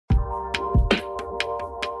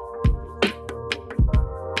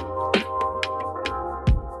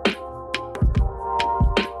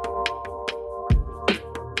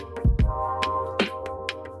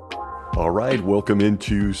right, welcome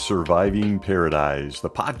into Surviving Paradise, the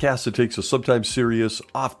podcast that takes a sometimes serious,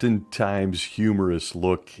 oftentimes humorous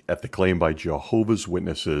look at the claim by Jehovah's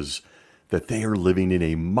Witnesses that they are living in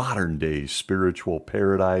a modern-day spiritual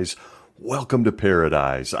paradise. Welcome to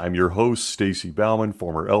Paradise. I'm your host, Stacy Bauman,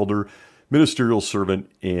 former elder, ministerial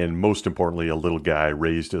servant, and most importantly, a little guy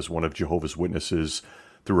raised as one of Jehovah's Witnesses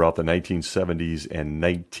throughout the 1970s and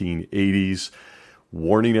 1980s.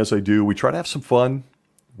 Warning as I do, we try to have some fun.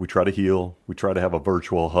 We try to heal. We try to have a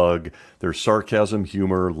virtual hug. There's sarcasm,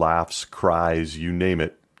 humor, laughs, cries, you name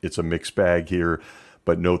it. It's a mixed bag here,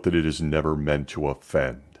 but note that it is never meant to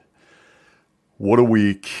offend. What a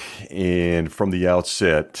week, and from the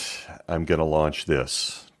outset, I'm going to launch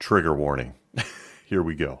this. Trigger warning. Here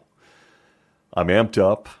we go. I'm amped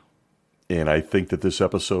up, and I think that this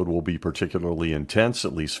episode will be particularly intense,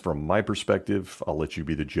 at least from my perspective. I'll let you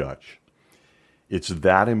be the judge. It's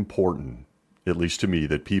that important, at least to me,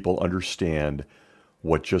 that people understand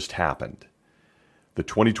what just happened. The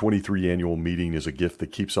 2023 annual meeting is a gift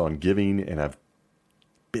that keeps on giving, and I've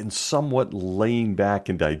been somewhat laying back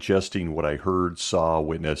and digesting what I heard, saw,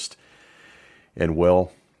 witnessed, and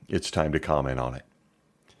well, it's time to comment on it.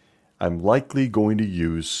 I'm likely going to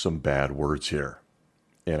use some bad words here,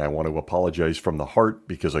 and I want to apologize from the heart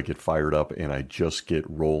because I get fired up and I just get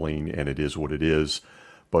rolling, and it is what it is.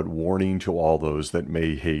 But warning to all those that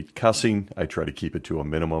may hate cussing, I try to keep it to a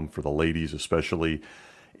minimum for the ladies especially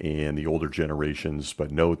and the older generations.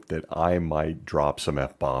 But note that I might drop some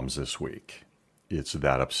F-bombs this week. It's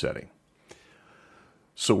that upsetting.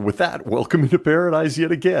 So with that, welcome into Paradise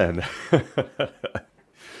yet again. But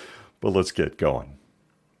let's get going.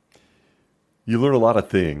 You learn a lot of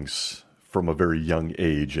things from a very young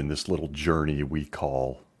age in this little journey we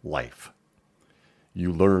call life.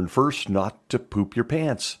 You learn first not to poop your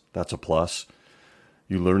pants. That's a plus.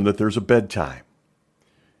 You learn that there's a bedtime.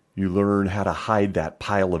 You learn how to hide that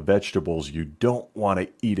pile of vegetables you don't want to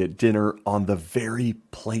eat at dinner on the very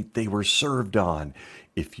plate they were served on.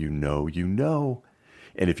 If you know, you know.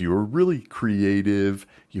 And if you were really creative,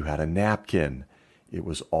 you had a napkin. It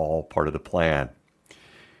was all part of the plan.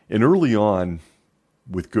 And early on,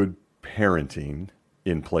 with good parenting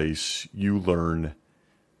in place, you learn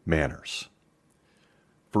manners.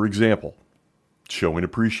 For example, showing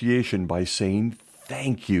appreciation by saying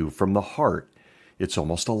thank you from the heart. It's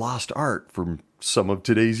almost a lost art from some of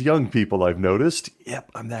today's young people, I've noticed. Yep,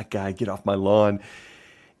 I'm that guy. Get off my lawn.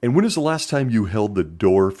 And when is the last time you held the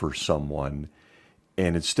door for someone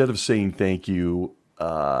and instead of saying thank you,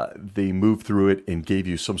 they moved through it and gave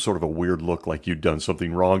you some sort of a weird look like you'd done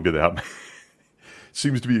something wrong to them?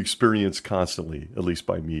 Seems to be experienced constantly, at least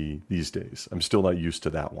by me these days. I'm still not used to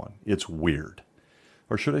that one. It's weird.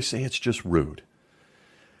 Or should I say it's just rude?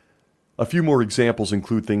 A few more examples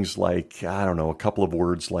include things like, a couple of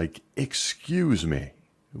words like, excuse me,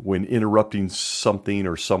 when interrupting something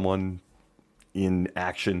or someone in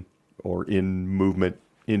action or in movement,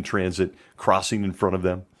 in transit, crossing in front of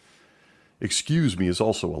them. Excuse me is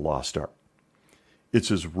also a lost art.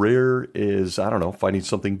 It's as rare as, finding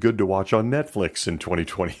something good to watch on Netflix in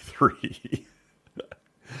 2023,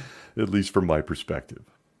 at least from my perspective.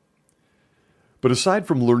 But aside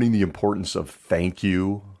from learning the importance of thank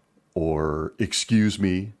you or excuse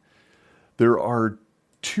me, there are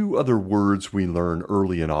two other words we learn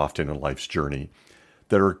early and often in life's journey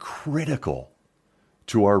that are critical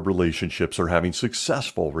to our relationships or having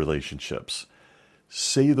successful relationships.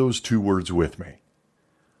 Say those two words with me.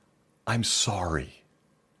 I'm sorry.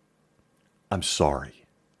 I'm sorry.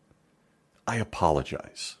 I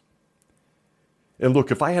apologize. And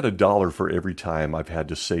look, if I had $1 for every time I've had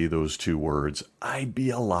to say those two words, I'd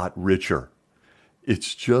be a lot richer.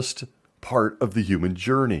 It's just part of the human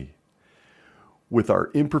journey. With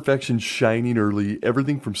our imperfections shining early,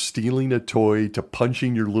 everything from stealing a toy to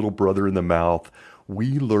punching your little brother in the mouth,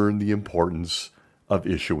 we learn the importance of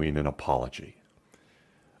issuing an apology.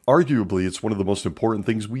 Arguably, it's one of the most important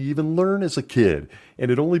things we even learn as a kid,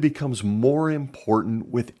 and it only becomes more important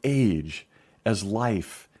with age as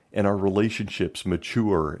life and our relationships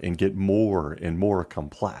mature and get more and more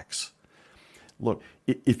complex. Look,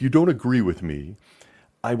 if you don't agree with me,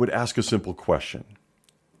 I would ask a simple question.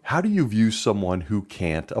 How do you view someone who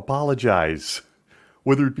can't apologize?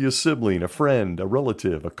 Whether it be a sibling, a friend, a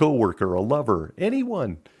relative, a coworker, a lover,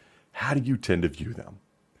 anyone, how do you tend to view them?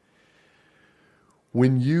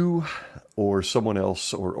 When you or someone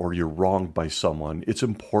else or you're wronged by someone, it's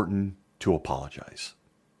important to apologize.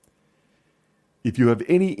 If you have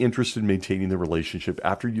any interest in maintaining the relationship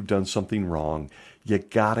after you've done something wrong, you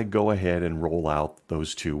gotta go ahead and roll out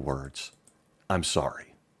those two words. I'm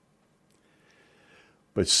sorry.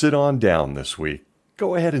 But sit on down this week,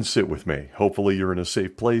 go ahead and sit with me. Hopefully you're in a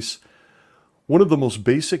safe place. One of the most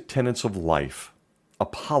basic tenets of life,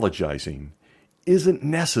 apologizing, isn't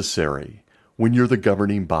necessary when you're the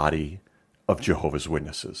governing body of Jehovah's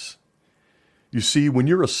Witnesses. You see, when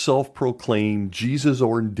you're a self-proclaimed,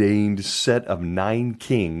 Jesus-ordained set of 9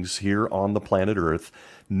 kings here on the planet Earth,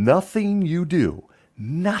 nothing you do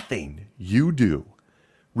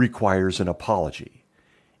requires an apology.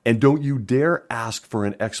 And don't you dare ask for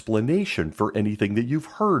an explanation for anything that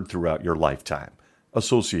you've heard throughout your lifetime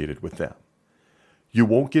associated with them. You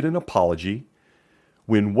won't get an apology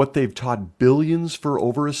when what they've taught billions for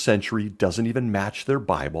over a century doesn't even match their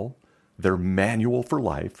Bible, their manual for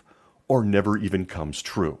life, or never even comes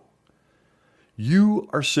true. You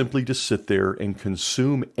are simply to sit there and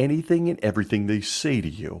consume anything and everything they say to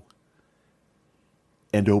you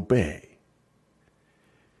and obey.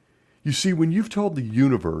 You see, when you've told the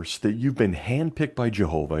universe that you've been handpicked by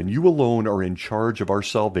Jehovah and you alone are in charge of our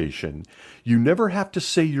salvation, you never have to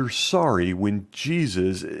say you're sorry when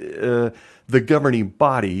Jesus, the governing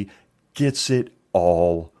body, gets it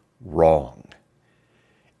all wrong.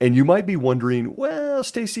 And you might be wondering, well,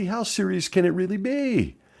 Stacy, how serious can it really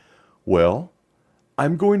be? Well,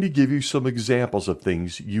 I'm going to give you some examples of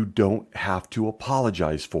things you don't have to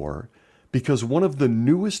apologize for, because one of the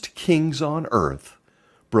newest kings on earth,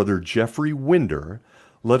 Brother Jeffrey Winder,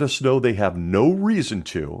 let us know they have no reason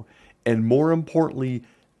to, and more importantly,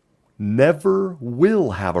 never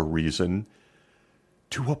will have a reason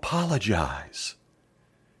to apologize,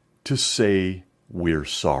 to say we're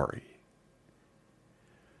sorry.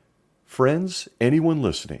 Friends, anyone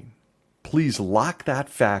listening, please lock that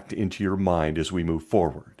fact into your mind as we move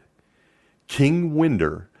forward. King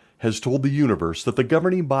Winder has told the universe that the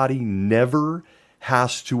governing body never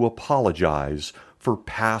has to apologize for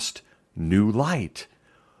past new light,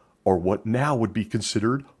 or what now would be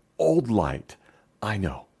considered old light. I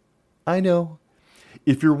know.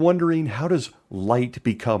 If you're wondering, how does light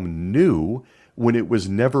become new when it was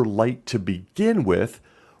never light to begin with?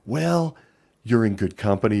 Well, you're in good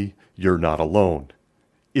company. You're not alone.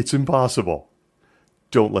 It's impossible.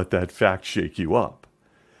 Don't let that fact shake you up.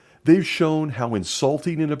 They've shown how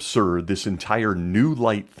insulting and absurd this entire new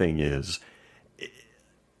light thing is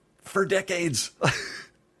for decades.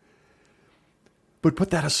 But put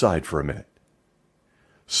that aside for a minute.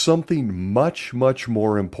 Something much, much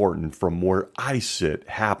more important from where I sit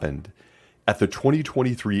happened at the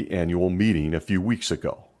 2023 annual meeting a few weeks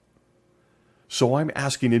ago. So I'm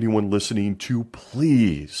asking anyone listening to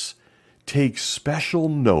please take special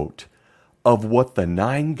note of what the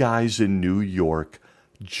 9 guys in New York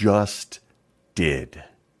just did.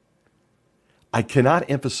 I cannot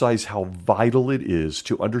emphasize how vital it is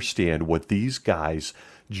to understand what these guys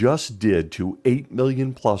just did to 8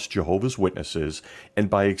 million plus Jehovah's Witnesses, and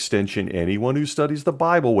by extension anyone who studies the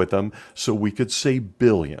Bible with them, so we could say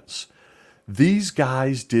billions. These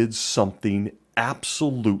guys did something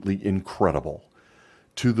absolutely incredible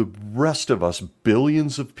to the rest of us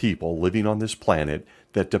billions of people living on this planet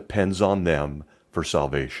that depends on them for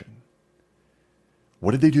salvation.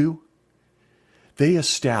 What did they do? They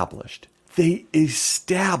established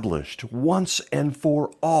once and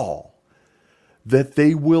for all that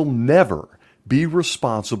they will never be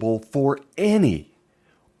responsible for any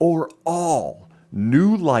or all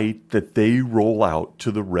new light that they roll out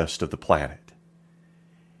to the rest of the planet.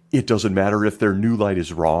 It doesn't matter if their new light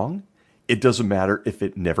is wrong. It doesn't matter if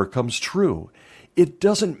it never comes true. It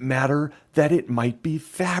doesn't matter that it might be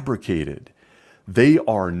fabricated. They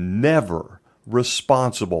are never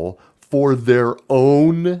responsible for their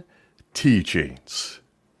own teachings.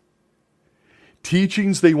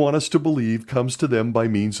 Teachings they want us to believe comes to them by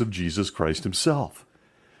means of Jesus Christ himself.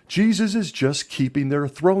 Jesus is just keeping their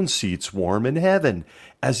throne seats warm in heaven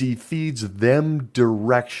as he feeds them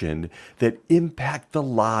direction that impact the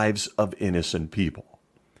lives of innocent people.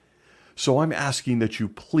 So I'm asking that you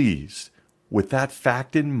please, with that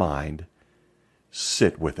fact in mind,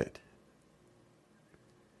 sit with it.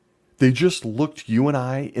 They just looked you and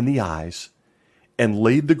I in the eyes and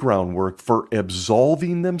laid the groundwork for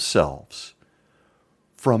absolving themselves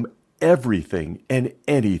from everything and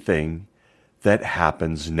anything that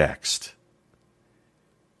happens next.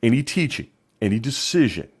 Any teaching, any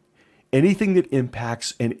decision, anything that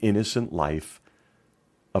impacts an innocent life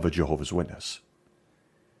of a Jehovah's Witness.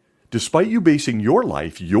 Despite you basing your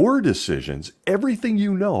life, your decisions, everything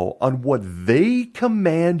you know on what they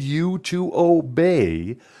command you to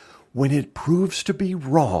obey, when it proves to be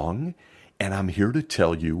wrong, and I'm here to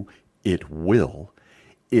tell you it will,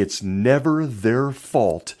 it's never their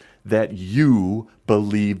fault that you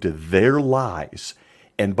believed their lies.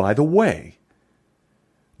 And by the way,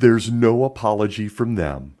 There's no apology from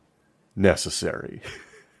them necessary.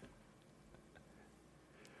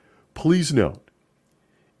 Please note,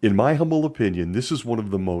 in my humble opinion, this is one of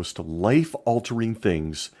the most life-altering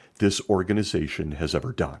things this organization has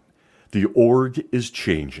ever done. The org is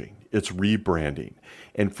changing. It's rebranding.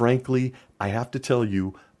 And frankly, I have to tell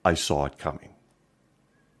you, I saw it coming.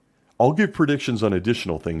 I'll give predictions on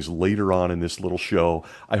additional things later on in this little show.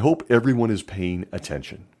 I hope everyone is paying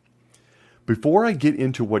attention. Before I get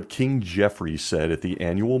into what King Jeffrey said at the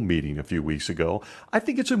annual meeting a few weeks ago, I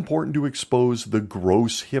think it's important to expose the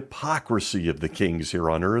gross hypocrisy of the kings here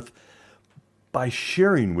on earth by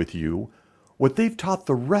sharing with you what they've taught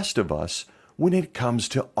the rest of us when it comes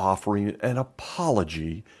to offering an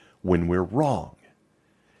apology when we're wrong.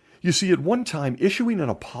 You see, at one time, issuing an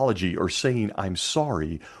apology or saying I'm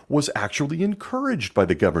sorry was actually encouraged by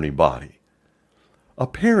the governing body.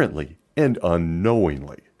 Apparently, and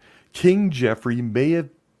unknowingly, King Jeffrey may have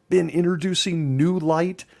been introducing new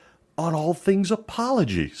light on all things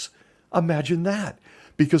apologies. Imagine that,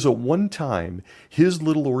 because at one time, his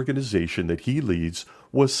little organization that he leads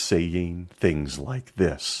was saying things like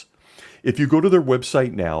this. If you go to their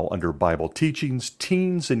website now under Bible Teachings,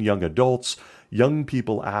 Teens and Young Adults, Young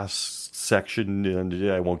People Ask section, and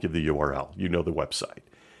I won't give the URL, you know the website.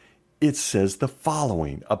 It says the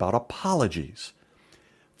following about apologies.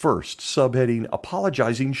 First, subheading,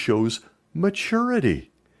 apologizing shows maturity.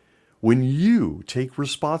 When you take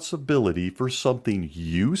responsibility for something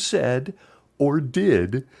you said or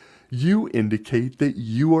did, you indicate that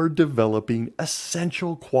you are developing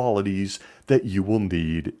essential qualities that you will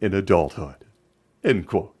need in adulthood. End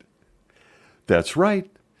quote. That's right.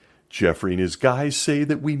 Jeffrey and his guys say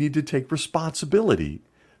that we need to take responsibility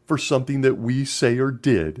for something that we say or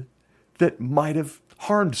did that might have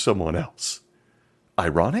harmed someone else.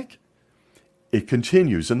 Ironic? It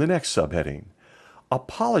continues in the next subheading.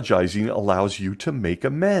 Apologizing allows you to make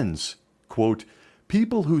amends. Quote,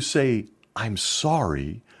 people who say, I'm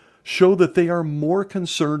sorry, show that they are more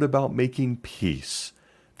concerned about making peace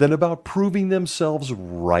than about proving themselves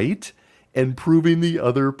right and proving the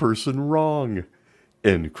other person wrong.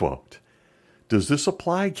 End quote. Does this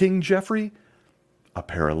apply, King Jeffrey?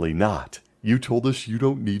 Apparently not. You told us you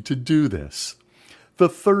don't need to do this. The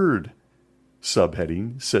third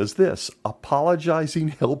subheading says this, apologizing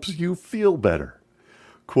helps you feel better.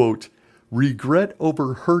 Quote, regret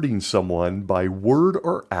over hurting someone by word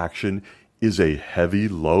or action is a heavy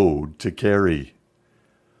load to carry.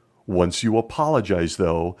 Once you apologize,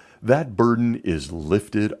 though, that burden is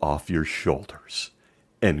lifted off your shoulders.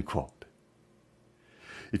 End quote.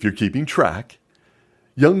 If you're keeping track,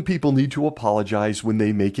 young people need to apologize when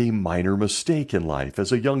they make a minor mistake in life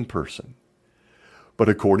as a young person. But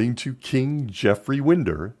according to King Jeffrey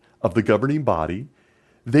Winder of the governing body,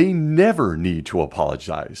 they never need to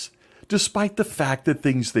apologize, despite the fact that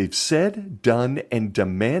things they've said, done, and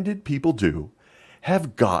demanded people do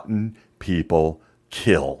have gotten people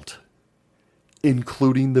killed,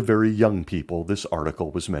 including the very young people this article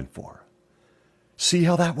was meant for. See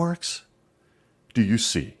how that works? Do you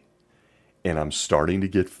see? And I'm starting to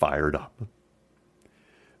get fired up.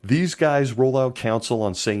 These guys roll out counsel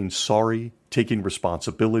on saying sorry, taking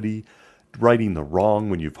responsibility, righting the wrong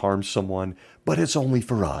when you've harmed someone, but it's only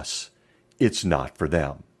for us. It's not for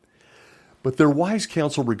them. But their wise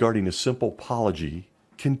counsel regarding a simple apology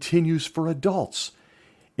continues for adults.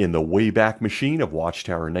 In the Wayback Machine of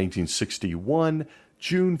Watchtower 1961,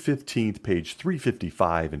 June 15th, page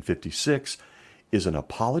 355 and 56, is an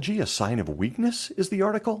apology a sign of weakness, is the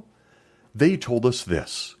article? They told us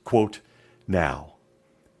this, quote, now,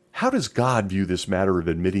 how does God view this matter of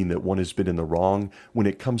admitting that one has been in the wrong when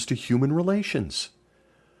it comes to human relations?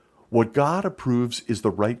 What God approves is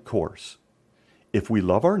the right course. If we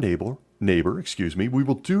love our neighbor, we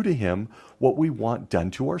will do to him what we want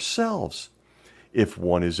done to ourselves. If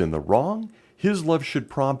one is in the wrong, his love should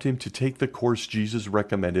prompt him to take the course Jesus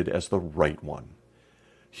recommended as the right one.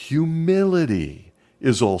 Humility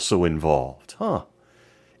is also involved,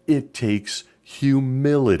 It takes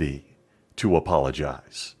humility to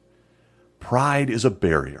apologize. Pride is a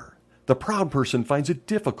barrier. The proud person finds it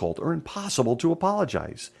difficult or impossible to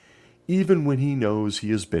apologize, even when he knows he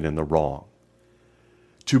has been in the wrong.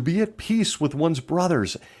 To be at peace with one's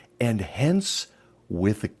brothers, and hence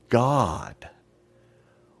with God.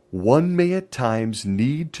 One may at times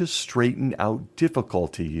need to straighten out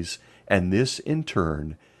difficulties, and this, in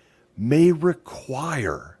turn, may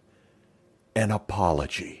require an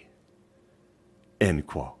apology. End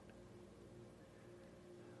quote.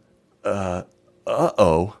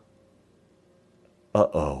 Uh-oh.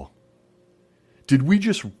 Did we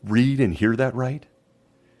just read and hear that right?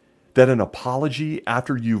 That an apology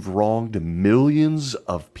after you've wronged millions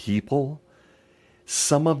of people,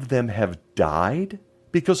 some of them have died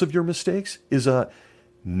because of your mistakes, is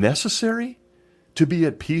necessary to be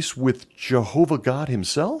at peace with Jehovah God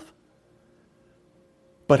himself?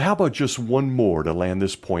 But how about just one more to land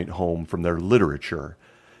this point home from their literature?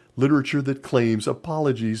 Literature that claims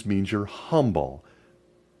apologies means you're humble,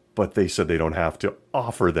 but they said they don't have to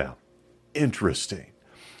offer them. Interesting.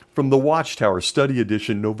 From the Watchtower Study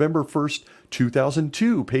Edition, November 1st,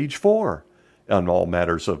 2002, page 4. On all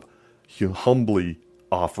matters of humbly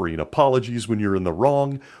offering apologies when you're in the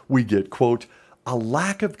wrong, we get, quote, a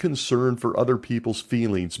lack of concern for other people's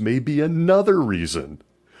feelings may be another reason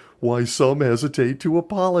why some hesitate to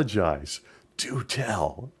apologize. Do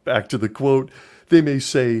tell. Back to the quote, they may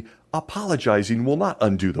say, apologizing will not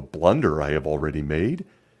undo the blunder I have already made.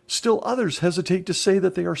 Still others hesitate to say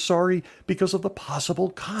that they are sorry because of the possible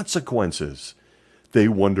consequences. They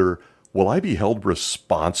wonder, will I be held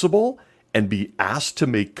responsible and be asked to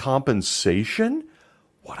make compensation?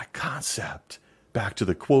 What a concept. Back to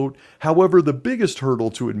the quote, however, the biggest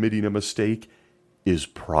hurdle to admitting a mistake is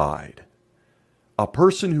pride. A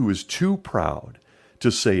person who is too proud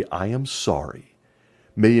to say, I am sorry,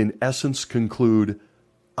 may in essence conclude,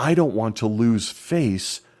 I don't want to lose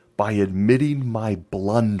face by admitting my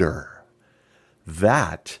blunder.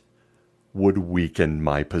 That would weaken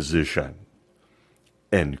my position.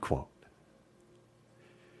 End quote.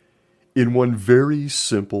 In one very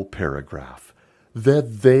simple paragraph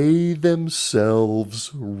that they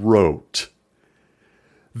themselves wrote,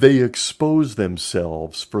 they expose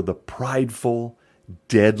themselves for the prideful,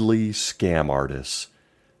 deadly scam artists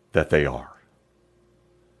that they are.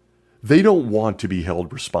 They don't want to be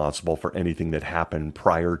held responsible for anything that happened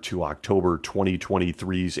prior to October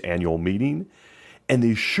 2023's annual meeting, and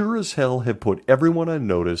they sure as hell have put everyone on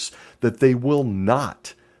notice that they will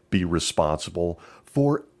not be responsible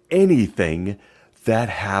for anything that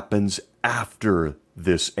happens after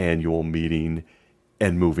this annual meeting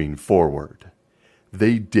and moving forward.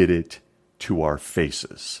 They did it to our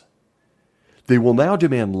faces. They will now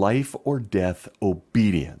demand life or death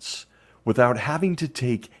obedience without having to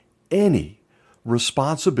take any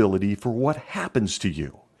responsibility for what happens to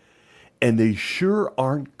you. And they sure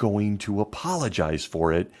aren't going to apologize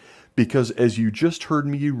for it because, as you just heard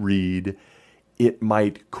me read, it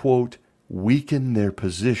might, quote, weaken their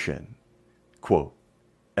position, quote,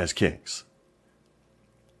 as kings.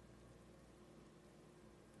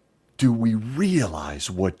 Do we realize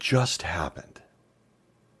what just happened?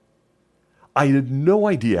 I had no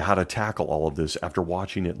idea how to tackle all of this after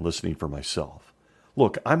watching it and listening for myself.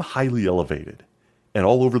 Look, I'm highly elevated and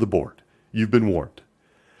all over the board. You've been warned.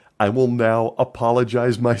 I will now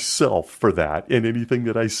apologize myself for that in anything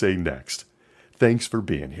that I say next. Thanks for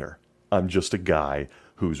being here. I'm just a guy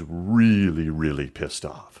who's really, really pissed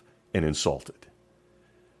off and insulted.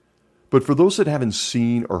 But for those that haven't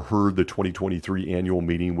seen or heard the 2023 annual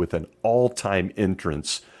meeting with an all-time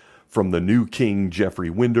entrance from the new king, Jeffrey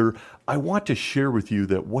Winder, I want to share with you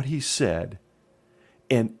that what he said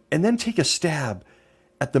and then take a stab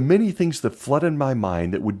at the many things that flooded my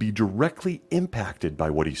mind that would be directly impacted by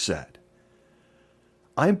what he said.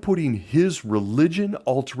 I'm putting his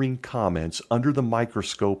religion-altering comments under the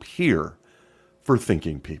microscope here for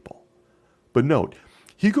thinking people. But note,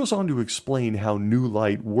 he goes on to explain how New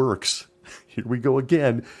Light works. Here we go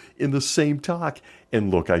again in the same talk.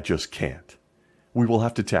 And look, I just can't. We will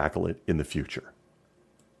have to tackle it in the future.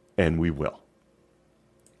 And we will.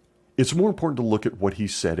 It's more important to look at what he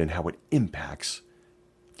said and how it impacts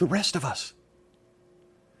the rest of us.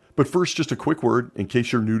 But first, just a quick word in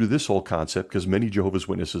case you're new to this whole concept, because many Jehovah's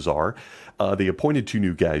Witnesses are. They appointed 2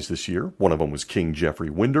 new guys this year. One of them was King Jeffrey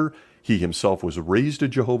Winder. He himself was raised a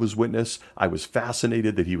Jehovah's Witness. I was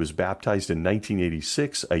fascinated that he was baptized in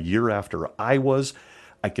 1986, a year after I was.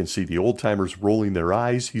 I can see the old-timers rolling their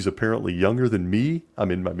eyes. He's apparently younger than me.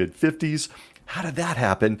 I'm in my mid-50s. How did that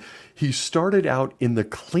happen? He started out in the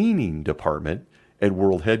cleaning department at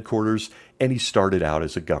World Headquarters, and he started out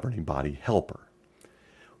as a governing body helper.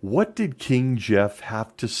 What did King Jeff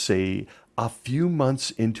have to say a few months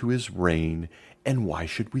into his reign, and why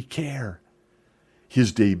should we care?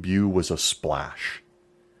 His debut was a splash.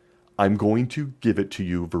 I'm going to give it to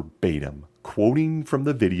you verbatim, quoting from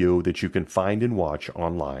the video that you can find and watch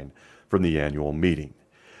online from the annual meeting.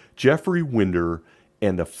 Jeffrey Winder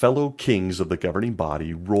and the fellow kings of the governing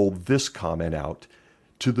body rolled this comment out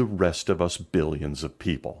to the rest of us billions of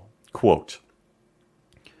people. Quote,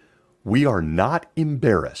 we are not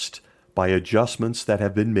embarrassed by adjustments that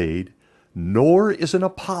have been made, nor is an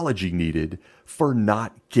apology needed for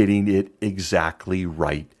not getting it exactly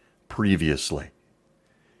right previously.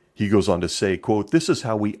 He goes on to say, quote, "This is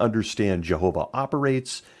how we understand Jehovah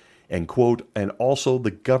operates," and quote, "and also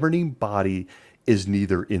the governing body is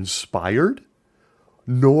neither inspired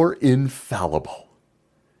nor infallible,"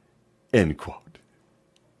 end quote.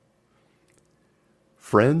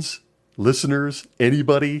 Friends, listeners,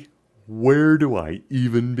 anybody, where do I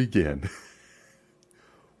even begin?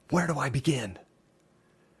 Where do I begin?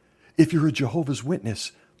 If you're a Jehovah's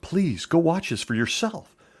Witness, please go watch this for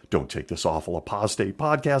yourself. Don't take this awful apostate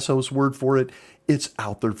podcast host's word for it. It's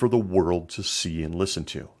out there for the world to see and listen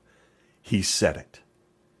to. He said it.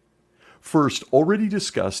 First, already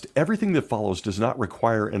discussed, everything that follows does not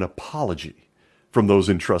require an apology from those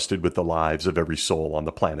entrusted with the lives of every soul on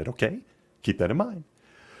the planet, okay? Keep that in mind.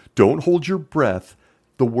 Don't hold your breath.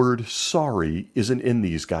 The word sorry isn't in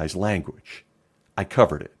these guys' language. I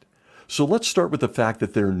covered it. So let's start with the fact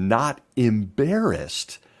that they're not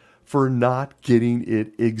embarrassed for not getting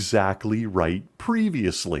it exactly right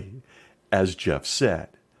previously, as Jeff said.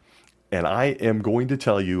 And I am going to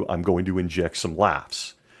tell you, I'm going to inject some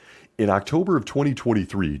laughs. In October of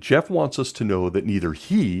 2023, Jeff wants us to know that neither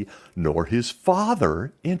he nor his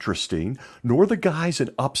father, interesting, nor the guys in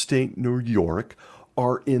upstate New York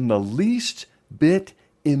are in the least bit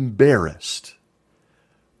embarrassed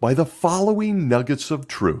by the following nuggets of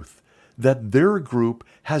truth that their group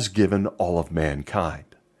has given all of mankind.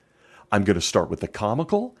 I'm going to start with the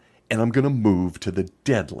comical, and I'm going to move to the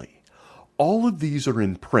deadly. All of these are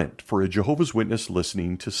in print for a Jehovah's Witness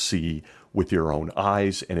listening to see with your own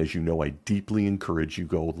eyes, and as you know, I deeply encourage you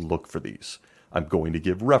go look for these. I'm going to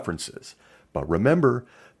give references, but remember,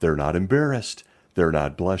 they're not embarrassed, they're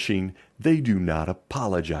not blushing, they do not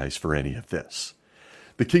apologize for any of this.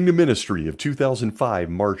 The Kingdom Ministry of 2005,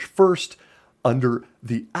 March 1st, under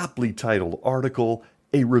the aptly titled article,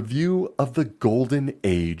 A Review of the Golden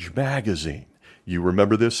Age Magazine. You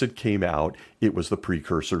remember this, it came out. It was the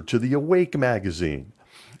precursor to the Awake magazine.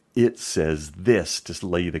 It says this to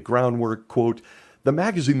lay the groundwork, quote, "The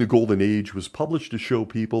magazine The Golden Age was published to show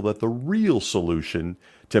people that the real solution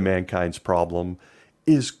to mankind's problem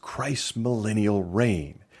is Christ's millennial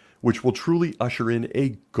reign, which will truly usher in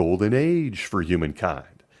a golden age for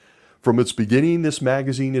humankind. From its beginning, this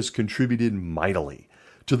magazine has contributed mightily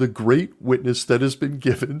to the great witness that has been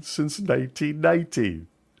given since 1919.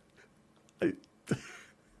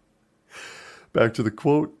 Back to the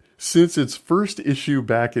quote. "Since its first issue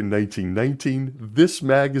back in 1919, this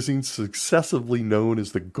magazine, successively known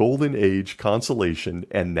as the Golden Age Consolation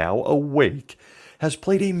and now Awake, has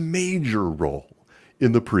played a major role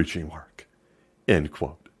in the preaching work." End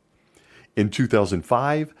quote. In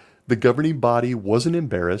 2005, the governing body wasn't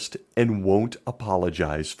embarrassed and won't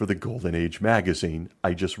apologize for the Golden Age magazine.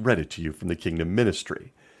 I just read it to you from the Kingdom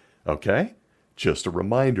Ministry. Okay? Just a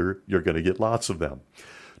reminder, you're going to get lots of them.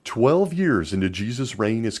 12 years into Jesus'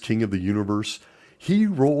 reign as King of the universe, he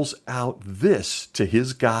rolls out this to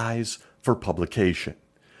his guys for publication.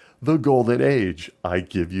 "The Golden Age, I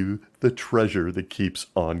give you the treasure that keeps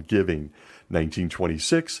on giving."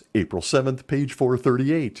 1926, April 7th, page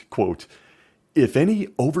 438, quote, "If any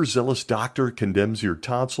overzealous doctor condemns your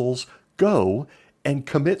tonsils, go and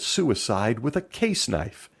commit suicide with a case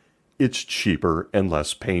knife. It's cheaper and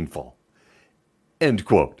less painful." End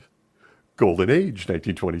quote. Golden Age,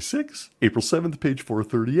 1926, April 7th, page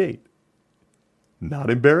 438. Not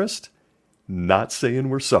embarrassed? Not saying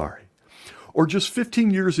we're sorry. Or just 15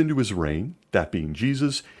 years into his reign, that being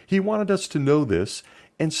Jesus, he wanted us to know this,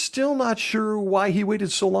 and still not sure why he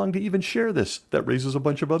waited so long to even share this. That raises a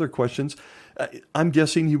bunch of other questions. I'm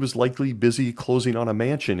guessing he was likely busy closing on a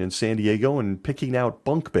mansion in San Diego and picking out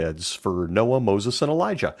bunk beds for Noah, Moses, and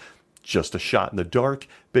Elijah. Just a shot in the dark,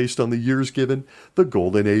 based on the years given. The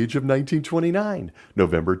Golden Age of 1929,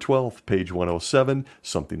 November 12th, page 107,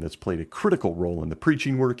 something that's played a critical role in the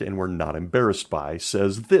preaching work and we're not embarrassed by,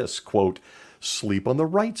 says this, quote, "Sleep on the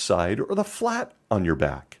right side or the flat on your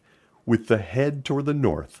back, with the head toward the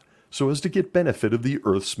north, so as to get benefit of the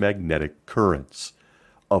Earth's magnetic currents.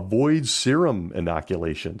 Avoid serum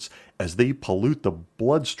inoculations, as they pollute the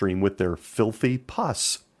bloodstream with their filthy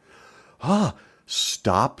pus.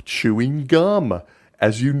 Stop chewing gum,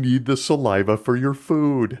 as you need the saliva for your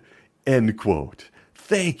food." End quote.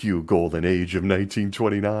 Thank you, Golden Age of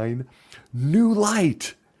 1929. New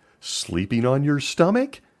light. Sleeping on your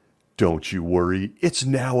stomach? Don't you worry, it's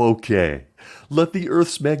now okay. Let the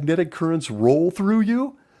Earth's magnetic currents roll through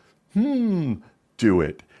you? Do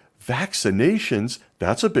it. Vaccinations,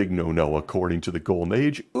 that's a big no-no according to the Golden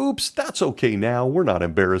Age. Oops, that's okay now. We're not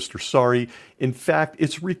embarrassed or sorry. In fact,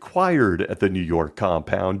 it's required at the New York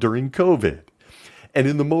compound during COVID. And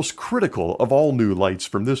in the most critical of all new lights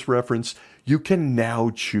from this reference, you can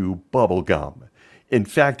now chew bubble gum. In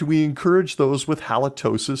fact, we encourage those with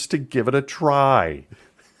halitosis to give it a try.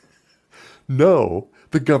 No,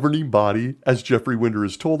 the governing body, as Jeffrey Winder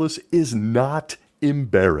has told us, is not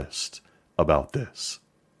embarrassed about this.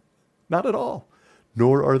 Not at all.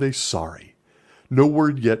 Nor are they sorry. No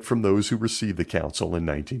word yet from those who received the counsel in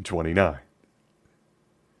 1929.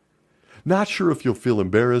 Not sure if you'll feel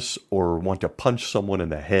embarrassed or want to punch someone in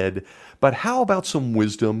the head, but how about some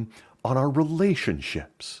wisdom on our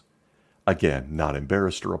relationships? Again, not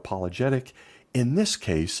embarrassed or apologetic. In this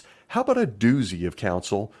case, how about a doozy of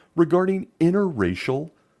counsel regarding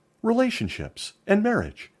interracial relationships and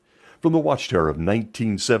marriage? From the Watchtower of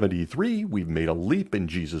 1973, we've made a leap in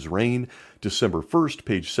Jesus' reign, December 1st,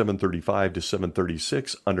 page 735 to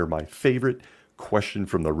 736. Under my favorite question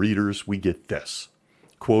from the readers, we get this.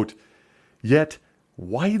 Quote, "Yet,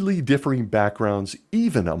 widely differing backgrounds,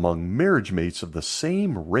 even among marriage mates of the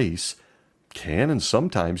same race, can and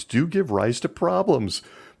sometimes do give rise to problems,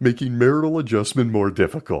 making marital adjustment more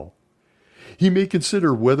difficult. He may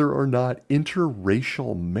consider whether or not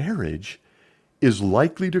interracial marriage is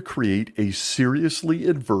likely to create a seriously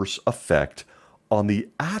adverse effect on the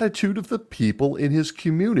attitude of the people in his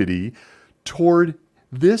community toward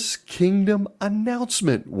this kingdom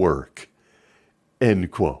announcement work."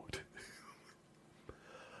 End quote.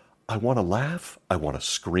 I want to laugh. I want to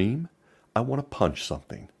scream. I want to punch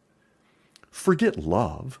something. Forget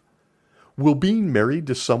love. Will being married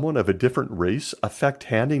to someone of a different race affect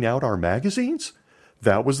handing out our magazines?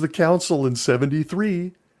 That was the counsel in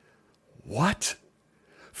 73. What?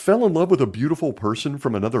 Fell in love with a beautiful person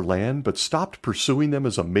from another land, but stopped pursuing them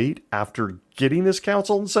as a mate after getting this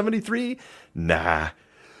counsel in 73? Nah.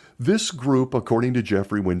 This group, according to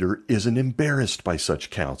Jeffrey Winder, isn't embarrassed by such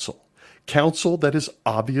counsel. Counsel that is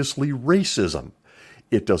obviously racism.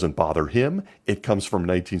 It doesn't bother him. It comes from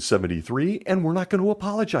 1973, and we're not going to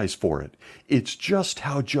apologize for it. It's just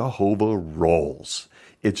how Jehovah rolls.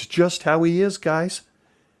 It's just how he is, guys,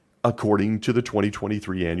 according to the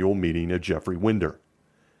 2023 annual meeting of Jeffrey Winder.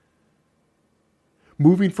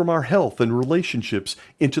 Moving from our health and relationships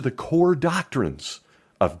into the core doctrines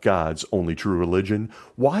of God's only true religion,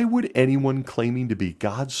 why would anyone claiming to be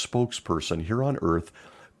God's spokesperson here on earth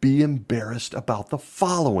be embarrassed about the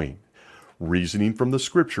following? Reasoning from the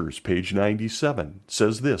Scriptures, page 97,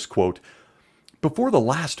 says this, quote, "Before the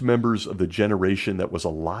last members of the generation that was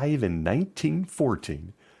alive in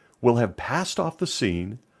 1914 will have passed off the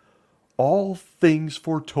scene, all things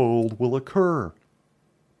foretold will occur,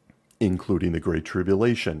 including the Great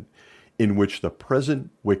Tribulation, in which the present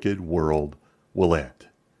wicked world will end."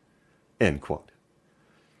 End quote.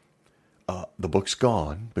 The book's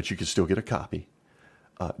gone, but you can still get a copy.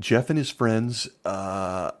 Jeff and his friends,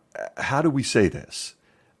 how do we say this?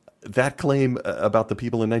 That claim about the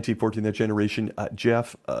people in 1914, that generation,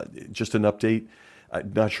 Jeff, just an update.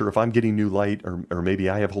 Not sure if I'm getting new light or maybe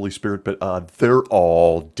I have Holy Spirit, but they're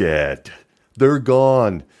all dead. They're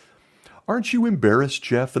gone. Aren't you embarrassed,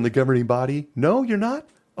 Jeff, and the governing body? No, you're not?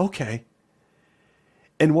 Okay.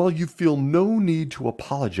 And while you feel no need to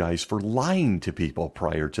apologize for lying to people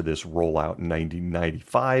prior to this rollout in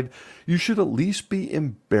 1995, you should at least be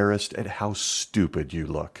embarrassed at how stupid you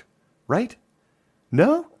look. Right?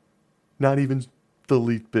 No? Not even the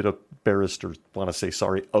least bit embarrassed or want to say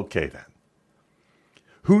sorry? Okay then.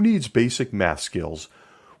 Who needs basic math skills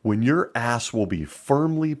when your ass will be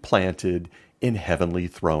firmly planted in heavenly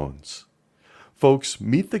thrones? Folks,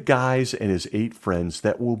 meet the guys and his 8 friends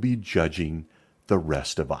that will be judging the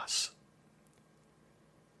rest of us.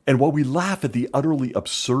 And while we laugh at the utterly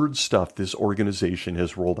absurd stuff this organization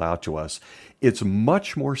has rolled out to us, it's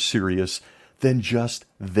much more serious than just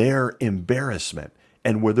their embarrassment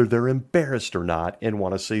and whether they're embarrassed or not and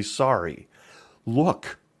want to say sorry.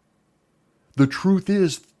 Look, the truth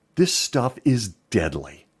is this stuff is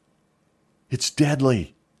deadly. It's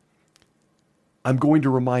deadly. I'm going to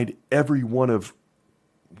remind everyone of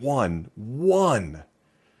one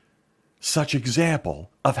such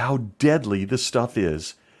example of how deadly this stuff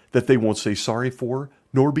is that they won't say sorry for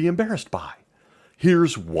nor be embarrassed by.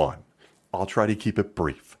 Here's one. I'll try to keep it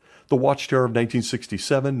brief. The Watchtower of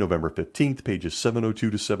 1967, November 15th, pages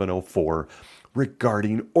 702 to 704,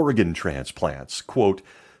 regarding organ transplants. Quote,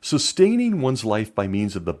 "Sustaining one's life by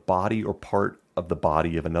means of the body or part of the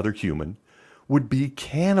body of another human would be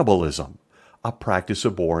cannibalism, a practice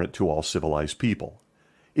abhorrent to all civilized people.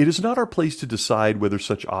 It is not our place to decide whether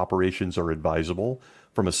such operations are advisable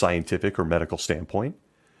from a scientific or medical standpoint.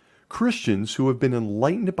 Christians who have been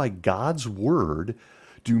enlightened by God's word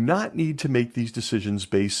do not need to make these decisions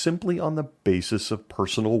based simply on the basis of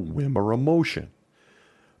personal whim or emotion.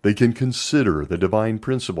 They can consider the divine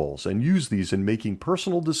principles and use these in making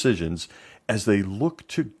personal decisions as they look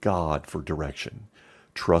to God for direction,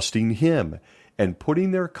 trusting Him and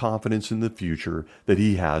putting their confidence in the future that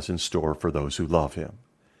He has in store for those who love Him."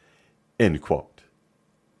 End quote.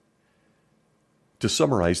 To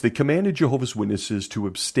summarize, they commanded Jehovah's Witnesses to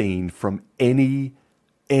abstain from any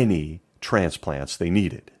transplants they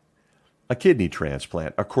needed. A kidney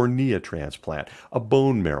transplant, a cornea transplant, a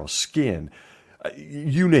bone marrow, skin,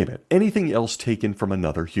 you name it, anything else taken from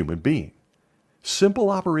another human being. Simple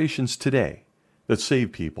operations today that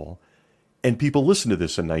save people, and people listened to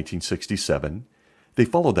this in 1967. They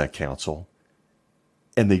followed that counsel,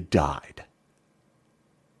 and they died.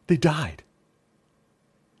 They died.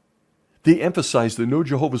 They emphasized that no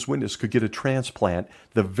Jehovah's Witness could get a transplant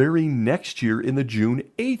the very next year in the June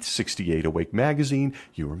 8th, 68 Awake magazine.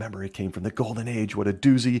 You remember it came from the Golden Age, what a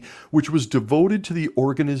doozy, which was devoted to the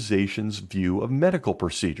organization's view of medical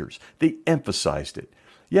procedures. They emphasized it.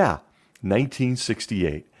 Yeah,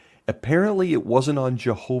 1968. Apparently it wasn't on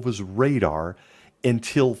Jehovah's radar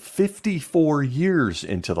until 54 years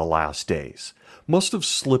into the last days. Must have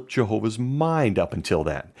slipped Jehovah's mind up until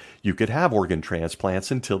then. You could have organ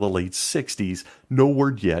transplants until the late 60s. No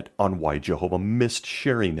word yet on why Jehovah missed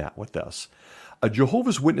sharing that with us. A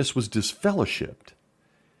Jehovah's Witness was disfellowshipped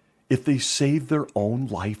if they saved their own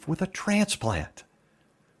life with a transplant.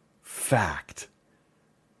 Fact.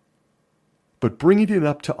 But bringing it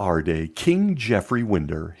up to our day, King Jeffrey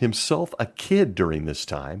Winder, himself a kid during this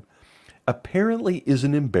time, apparently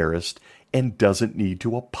isn't embarrassed and doesn't need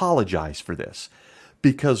to apologize for this.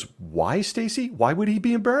 Because why, Stacy? Why would he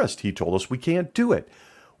be embarrassed? He told us we can't do it.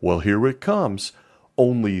 Well, here it comes.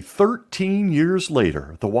 Only 13 years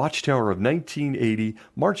later, the Watchtower of 1980,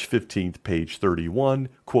 March 15th, page 31,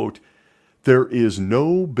 quote, "There is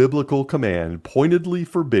no biblical command pointedly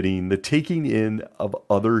forbidding the taking in of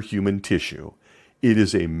other human tissue. It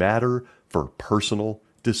is a matter for personal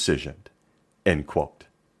decision." End quote.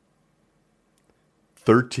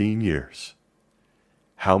 13 years.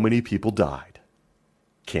 How many people died?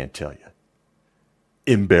 Can't tell you.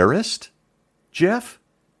 Embarrassed? Jeff?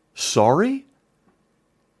 Sorry?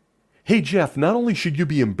 Hey, Jeff, not only should you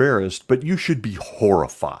be embarrassed, but you should be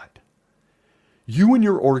horrified. You and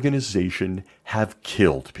your organization have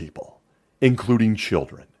killed people, including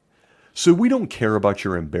children. So we don't care about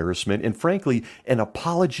your embarrassment, and frankly, an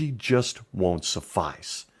apology just won't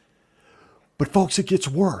suffice. But folks, it gets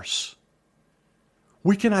worse.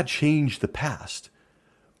 We cannot change the past.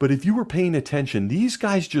 But if you were paying attention, these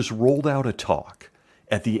guys just rolled out a talk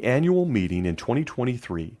at the annual meeting in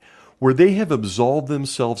 2023 where they have absolved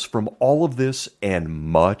themselves from all of this and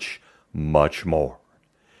much, much more.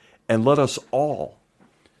 And let us all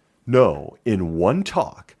know in one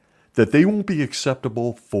talk that they won't be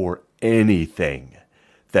acceptable for anything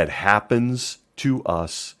that happens to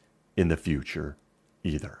us in the future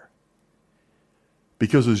either.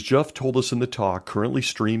 Because as Jeff told us in the talk, currently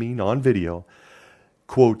streaming on video,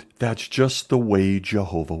 quote, "That's just the way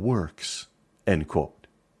Jehovah works," end quote.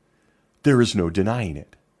 There is no denying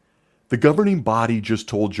it. The governing body just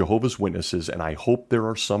told Jehovah's Witnesses, and I hope there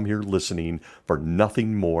are some here listening for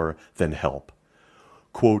nothing more than help,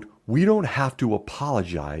 quote, "We don't have to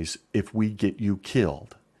apologize if we get you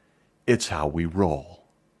killed. It's how we roll."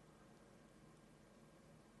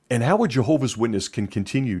 And how a Jehovah's Witness can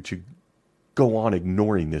continue to go on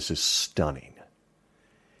ignoring this is stunning.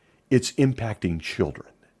 It's impacting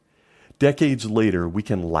children. Decades later, we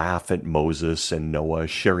can laugh at Moses and Noah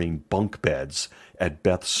sharing bunk beds at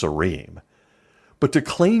Beth Sarim. But to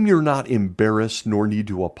claim you're not embarrassed nor need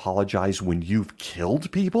to apologize when you've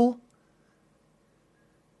killed people?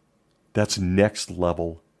 That's next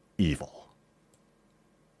level evil.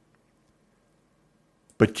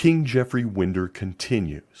 But King Jeffrey Winder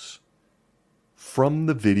continues from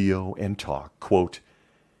the video and talk, quote,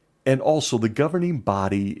 "And also the governing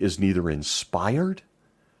body is neither inspired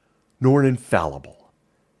nor infallible,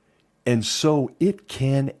 and so it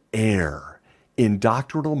can err in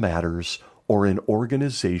doctrinal matters or in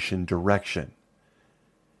organization direction.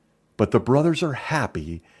 But the brothers are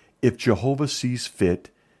happy if Jehovah sees fit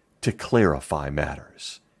to clarify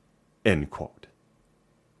matters." End quote.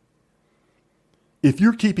 If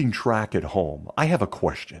you're keeping track at home, I have a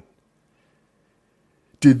question.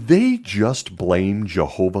 Did they just blame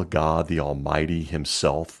Jehovah God the Almighty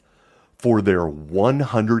himself for their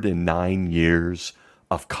 109 years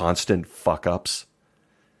of constant fuck-ups?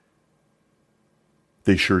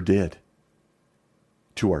 They sure did.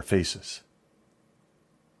 To our faces.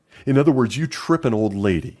 In other words, you trip an old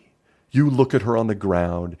lady, you look at her on the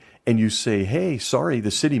ground, and you say, "Hey, sorry,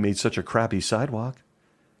 the city made such a crappy sidewalk."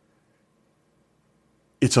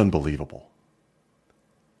 It's unbelievable.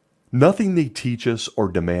 Nothing they teach us or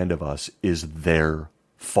demand of us is their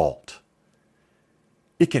fault.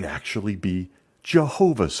 It can actually be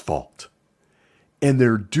Jehovah's fault. And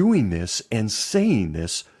they're doing this and saying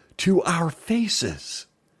this to our faces,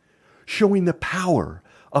 showing the power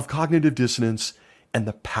of cognitive dissonance and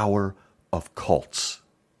the power of cults.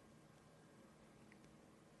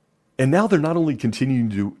 And now they're not only continuing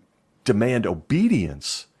to demand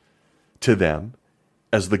obedience to them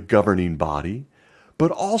as the governing body,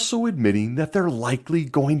 but also admitting that they're likely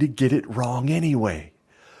going to get it wrong anyway.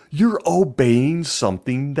 You're obeying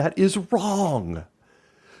something that is wrong.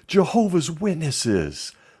 Jehovah's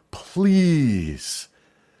Witnesses, please,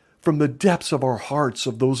 from the depths of our hearts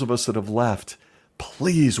of those of us that have left,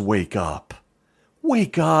 please wake up.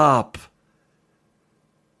 Wake up.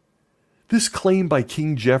 This claim by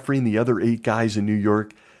King Jeffrey and the other 8 guys in New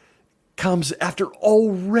York comes after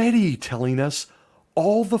already telling us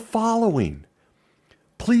all the following.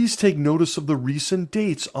 Please take notice of the recent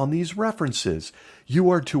dates on these references. You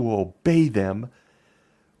are to obey them,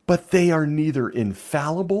 but they are neither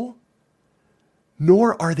infallible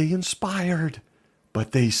nor are they inspired,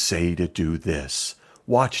 but they say to do this.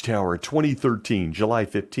 Watchtower 2013, July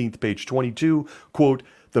 15th, page 22, quote,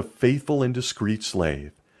 "The faithful and discreet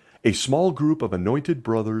slave, a small group of anointed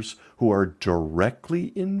brothers who are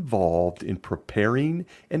directly involved in preparing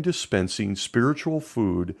and dispensing spiritual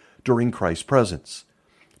food during Christ's presence.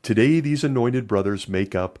 Today, these anointed brothers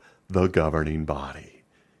make up the governing body."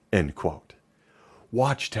 End quote.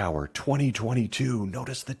 Watchtower 2022,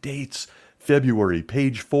 notice the dates, February,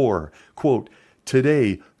 page 4, quote,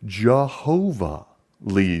 "Today, Jehovah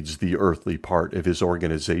leads the earthly part of his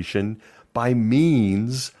organization by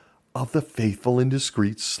means of the faithful and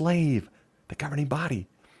discreet slave, the governing body.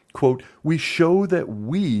 Quote, "We show that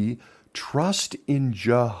we trust in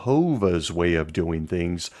Jehovah's way of doing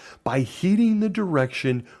things by heeding the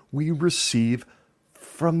direction we receive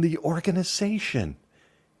from the organization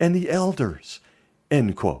and the elders."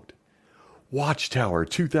 End quote. Watchtower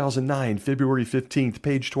 2009, February 15th,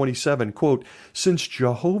 page 27, quote, "Since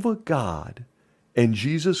Jehovah God and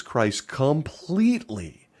Jesus Christ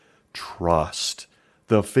completely trust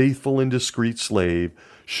the faithful and discreet slave,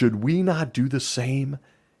 should we not do the same?"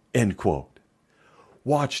 End quote.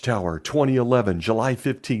 Watchtower 2011, July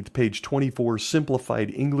 15th, page 24,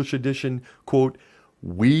 Simplified English Edition, quote,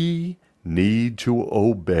 "We need to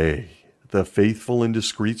obey the faithful and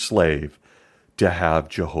discreet slave to have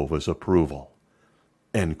Jehovah's approval."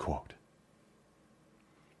 End quote.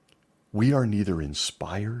 We are neither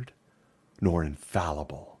inspired nor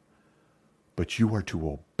infallible, but you are to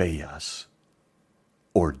obey us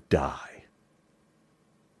or die.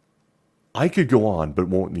 I could go on, but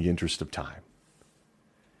won't in the interest of time.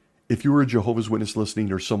 If you are a Jehovah's Witness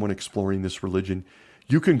listening or someone exploring this religion,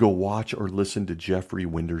 you can go watch or listen to Jeffrey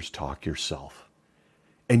Winder's talk yourself.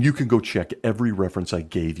 And you can go check every reference I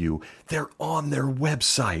gave you. They're on their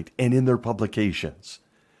website and in their publications.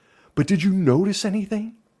 But did you notice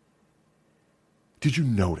anything? Did you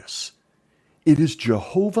notice? It is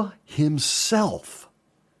Jehovah himself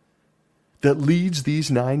that leads these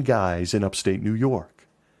 9 guys in upstate New York.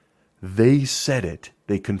 They said it.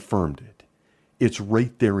 They confirmed it. It's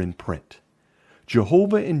right there in print.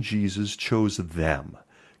 Jehovah and Jesus chose them.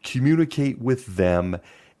 Communicate with them.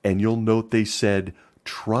 And you'll note they said,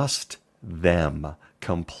 trust them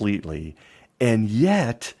completely. And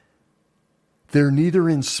yet, they're neither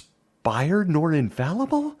inspired nor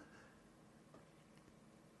infallible?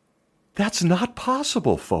 That's not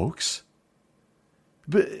possible, folks.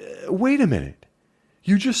 But wait a minute.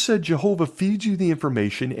 You just said Jehovah feeds you the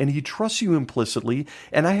information and he trusts you implicitly,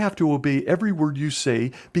 and I have to obey every word you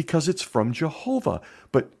say because it's from Jehovah.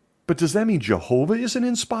 But does that mean Jehovah isn't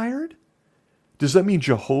inspired? Does that mean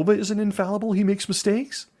Jehovah isn't infallible? He makes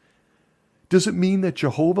mistakes? Does it mean that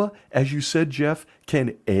Jehovah, as you said, Jeff,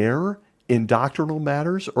 can err in doctrinal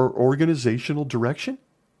matters or organizational direction?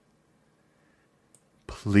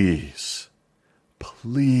 Please,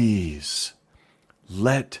 please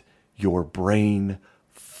let your brain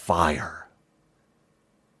fire.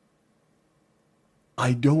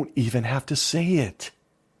 I don't even have to say it.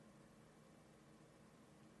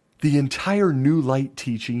 The entire New Light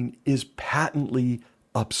teaching is patently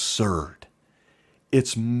absurd.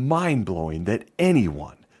 It's mind-blowing that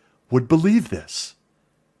anyone would believe this.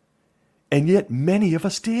 And yet many of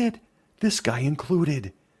us did, this guy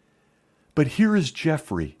included. But here is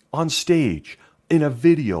Jeffrey on stage in a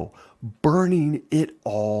video burning it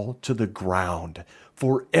all to the ground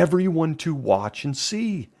for everyone to watch and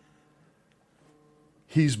see.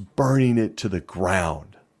 He's burning it to the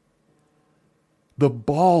ground. the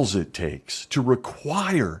balls it takes to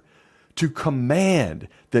require, to command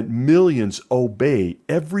that millions obey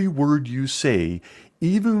every word you say,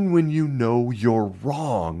 even when you know you're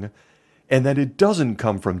wrong, and that it doesn't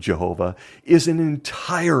come from Jehovah, is an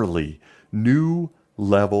entirely new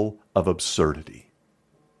level of absurdity.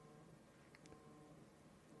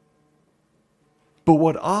 But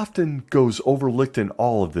what often goes overlooked in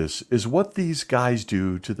all of this is what these guys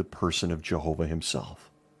do to the person of Jehovah himself.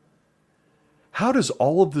 How does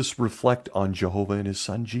all of this reflect on Jehovah and his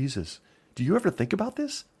son Jesus? Do you ever think about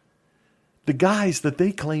this? The guys that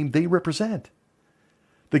they claim they represent.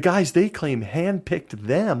 The guys they claim handpicked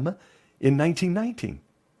them in 1919.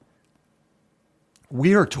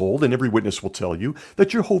 We are told, and every witness will tell you, that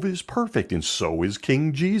Jehovah is perfect, and so is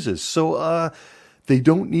King Jesus. So, they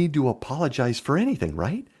don't need to apologize for anything,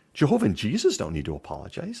 right? Jehovah and Jesus don't need to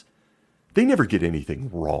apologize. They never get anything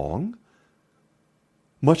wrong,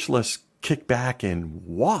 much less kick back and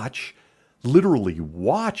watch, literally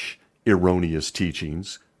watch erroneous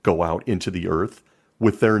teachings go out into the earth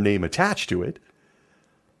with their name attached to it.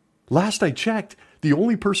 Last I checked, the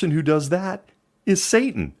only person who does that is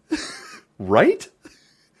Satan, right?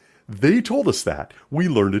 They told us that. We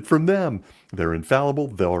learned it from them. They're infallible.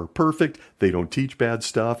 They're perfect. They don't teach bad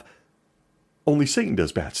stuff. Only Satan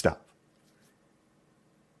does bad stuff.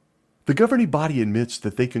 The governing body admits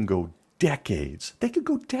that they can go decades. They could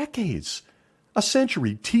go decades, a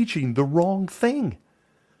century, teaching the wrong thing.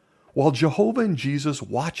 While Jehovah and Jesus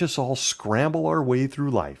watch us all scramble our way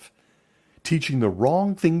through life, teaching the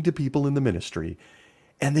wrong thing to people in the ministry,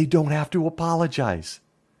 and they don't have to apologize.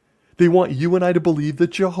 They want you and I to believe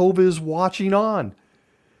that Jehovah is watching on.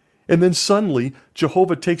 And then suddenly,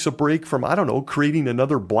 Jehovah takes a break from, creating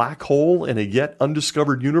another black hole in a yet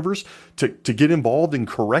undiscovered universe to get involved and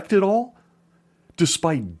correct it all?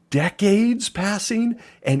 Despite decades passing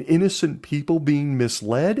and innocent people being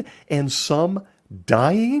misled and some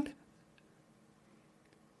dying?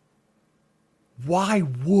 Why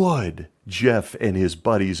would Jeff and his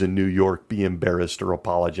buddies in New York be embarrassed or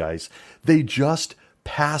apologize? They just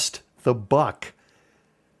passed the buck.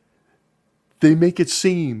 They make it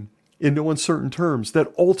seem, in no uncertain terms,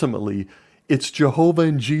 that ultimately it's Jehovah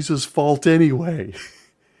and Jesus' fault anyway.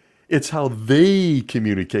 It's how they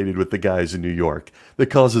communicated with the guys in New York that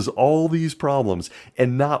causes all these problems,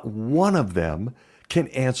 and not one of them can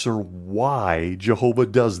answer why Jehovah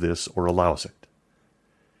does this or allows it.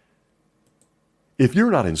 If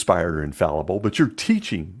you're not inspired or infallible, but you're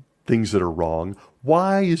teaching things that are wrong,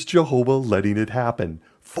 why is Jehovah letting it happen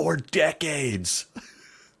for decades?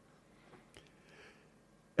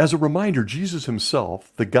 As a reminder, Jesus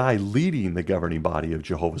himself, the guy leading the governing body of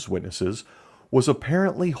Jehovah's Witnesses, was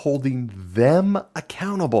apparently holding them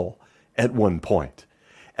accountable at one point.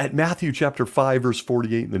 At Matthew chapter 5, verse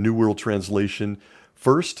 48 in the New World Translation,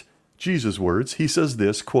 first, Jesus' words, he says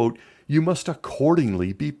this, quote, "You must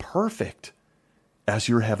accordingly be perfect, as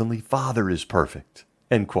your heavenly Father is perfect,"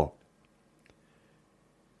 end quote.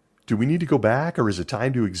 Do we need to go back, or is it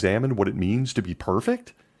time to examine what it means to be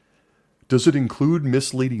perfect? Does it include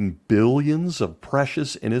misleading billions of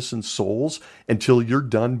precious innocent souls until you're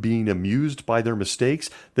done being amused by their mistakes,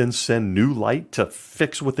 then send new light to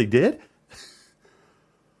fix what they did?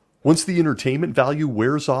 Once the entertainment value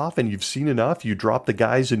wears off and you've seen enough, you drop the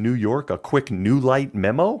guys in New York a quick new light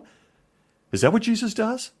memo? Is that what Jesus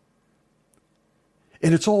does?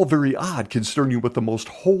 And it's all very odd concerning what the most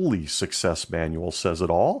holy success manual says it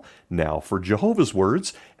all. Now for Jehovah's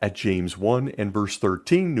words, at James 1 and verse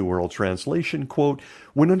 13, New World Translation, quote,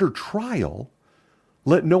 "When under trial,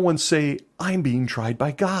 let no one say, 'I'm being tried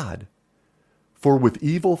by God.' For with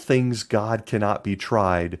evil things God cannot be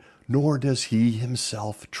tried, nor does he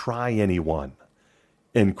himself try anyone."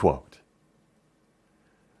 End quote.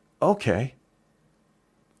 Okay.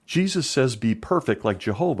 Jesus says be perfect like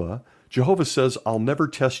Jehovah. Jehovah says, I'll never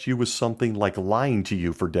test you with something like lying to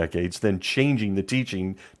you for decades, then changing the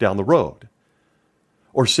teaching down the road.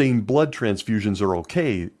 Or saying blood transfusions are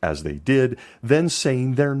okay, as they did, then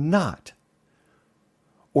saying they're not.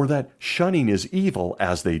 Or that shunning is evil,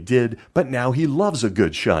 as they did, but now he loves a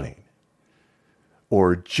good shunning.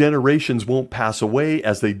 Or generations won't pass away,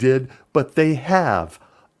 as they did, but they have,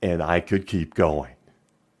 and I could keep going.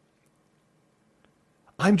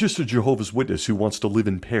 I'm just a Jehovah's Witness who wants to live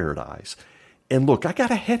in paradise. And look, I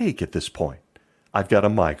got a headache at this point. I've got a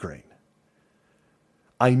migraine.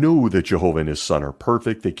 I know that Jehovah and his son are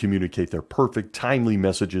perfect. They communicate their perfect, timely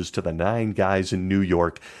messages to the 9 guys in New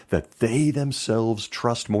York that they themselves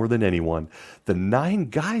trust more than anyone. The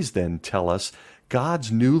 9 guys then tell us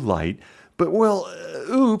God's new light, but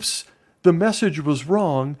oops, the message was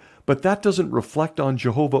wrong, but that doesn't reflect on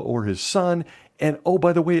Jehovah or his son, And oh,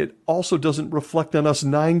 by the way, it also doesn't reflect on us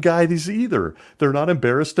 9 guys either. They're not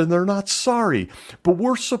embarrassed and they're not sorry. But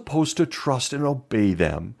we're supposed to trust and obey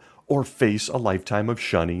them or face a lifetime of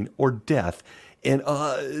shunning or death. And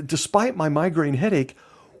despite my migraine headache,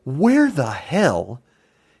 where the hell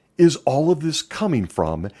is all of this coming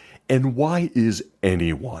from? And why is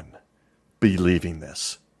anyone believing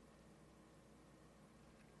this?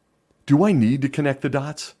 Do I need to connect the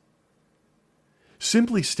dots?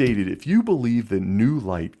 Simply stated, if you believe that new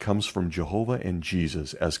light comes from Jehovah and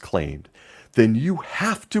Jesus as claimed, then you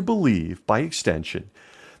have to believe, by extension,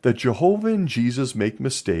 that Jehovah and Jesus make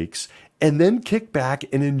mistakes and then kick back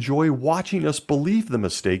and enjoy watching us believe the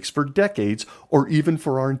mistakes for decades or even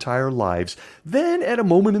for our entire lives. Then, at a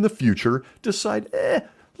moment in the future, decide,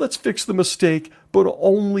 let's fix the mistake, but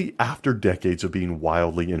only after decades of being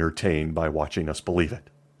wildly entertained by watching us believe it.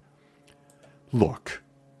 Look,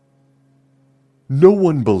 no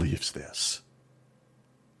one believes this.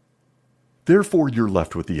 Therefore, you're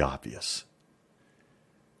left with the obvious.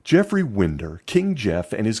 Jeffrey Winder, King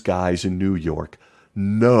Jeff, and his guys in New York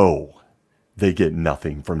know they get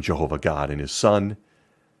nothing from Jehovah God and his Son.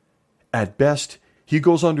 At best, he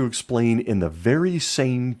goes on to explain in the very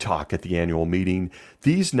same talk at the annual meeting,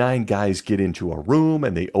 these 9 guys get into a room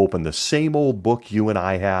and they open the same old book you and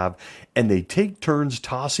I have, and they take turns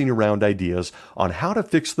tossing around ideas on how to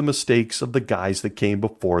fix the mistakes of the guys that came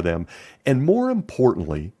before them, and more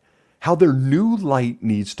importantly, how their new light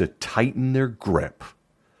needs to tighten their grip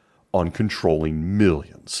on controlling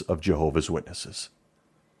millions of Jehovah's Witnesses.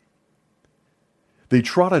 They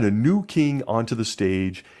trotted a new king onto the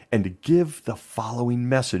stage and to give the following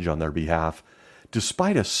message on their behalf,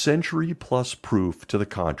 despite a century-plus proof to the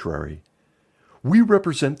contrary. We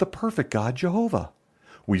represent the perfect God, Jehovah.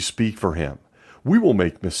 We speak for him. We will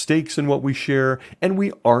make mistakes in what we share, and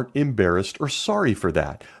we aren't embarrassed or sorry for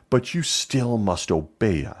that, but you still must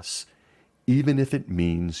obey us, even if it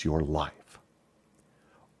means your life.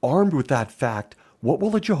 Armed with that fact, what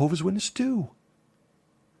will a Jehovah's Witness do?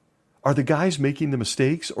 Are the guys making the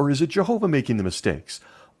mistakes, or is it Jehovah making the mistakes?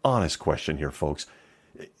 Honest question here, folks.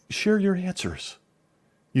 Share your answers.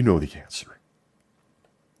 You know the answer.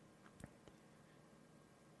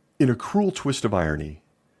 In a cruel twist of irony,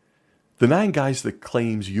 the 9 guys that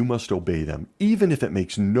claims you must obey them, even if it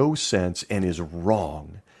makes no sense and is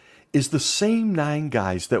wrong, is the same 9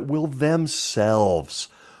 guys that will themselves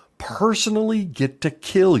personally get to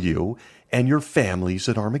kill you and your families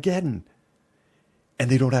at Armageddon. And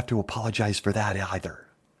they don't have to apologize for that either.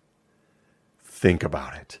 Think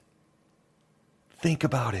about it. Think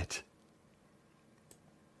about it.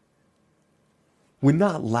 We're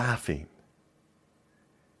not laughing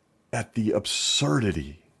at the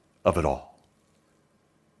absurdity of it all.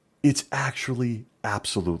 It's actually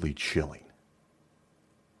absolutely chilling.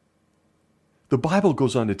 The Bible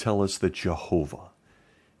goes on to tell us that Jehovah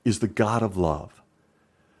is the God of love.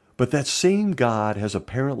 But that same God has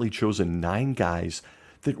apparently chosen 9 guys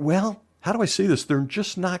that, well, how do I say this? They're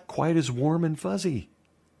just not quite as warm and fuzzy.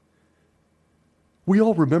 We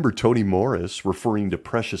all remember Toni Morris referring to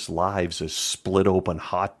precious lives as split open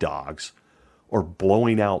hot dogs, or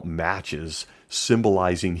blowing out matches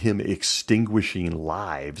symbolizing him extinguishing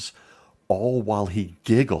lives, all while he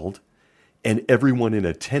giggled, and everyone in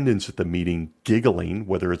attendance at the meeting giggling,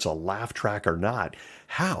 whether it's a laugh track or not.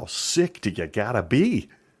 How sick do you gotta be?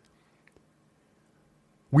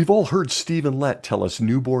 We've all heard Stephen Lett tell us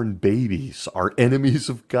newborn babies are enemies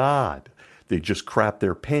of God. They just crap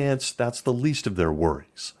their pants. That's the least of their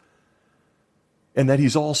worries. And that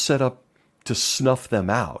he's all set up to snuff them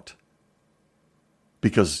out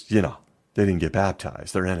because, they didn't get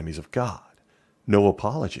baptized. They're enemies of God. No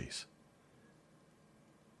apologies.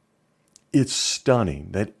 It's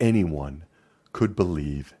stunning that anyone could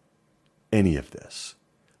believe any of this.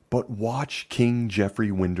 But watch King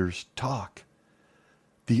Jeffrey Winder's talk.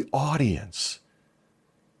 The audience,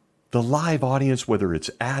 the live audience, whether it's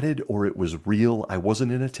added or it was real, I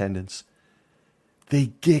wasn't in attendance,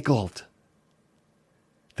 they giggled.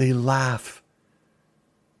 They laugh.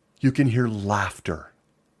 You can hear laughter.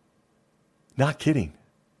 Not kidding.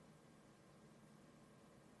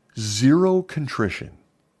 Zero contrition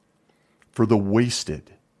for the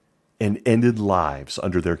wasted and ended lives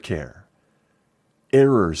under their care.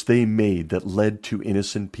 Errors they made that led to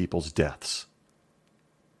innocent people's deaths.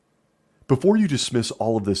 Before you dismiss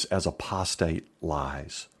all of this as apostate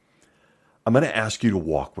lies, I'm going to ask you to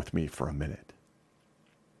walk with me for a minute.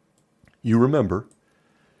 You remember,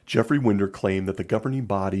 Jeffrey Winder claimed that the governing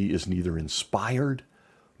body is neither inspired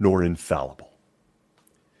nor infallible.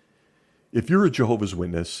 If you're a Jehovah's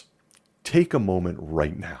Witness, take a moment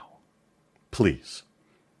right now. Please.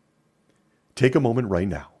 Take a moment right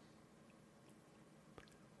now.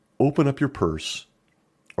 Open up your purse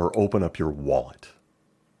or open up your wallet.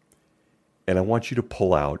 And I want you to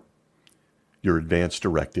pull out your advance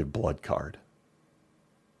directive blood card.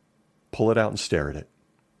 Pull it out and stare at it.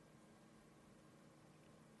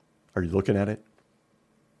 Are you looking at it?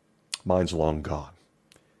 Mine's long gone.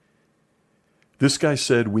 This guy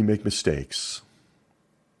said we make mistakes.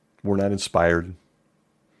 We're not inspired.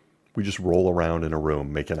 We just roll around in a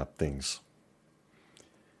room making up things.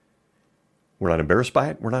 We're not embarrassed by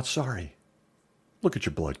it. We're not sorry. Look at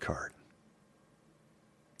your blood card.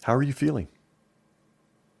 How are you feeling?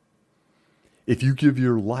 If you give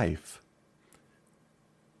your life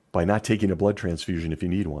by not taking a blood transfusion if you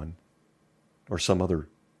need one, or some other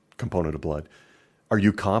component of blood, are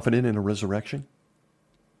you confident in a resurrection?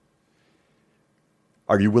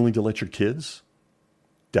 Are you willing to let your kids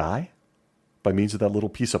die by means of that little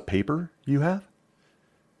piece of paper you have?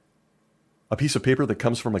 A piece of paper that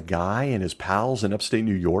comes from a guy and his pals in upstate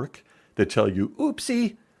New York that tell you,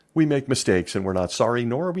 oopsie, we make mistakes and we're not sorry,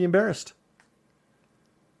 nor are we embarrassed.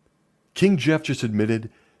 King Jeff just admitted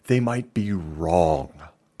they might be wrong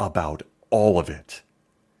about all of it.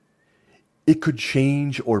 It could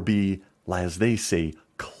change or be, as they say,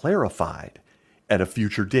 clarified at a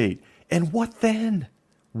future date. And what then?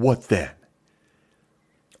 What then?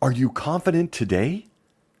 Are you confident today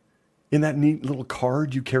in that neat little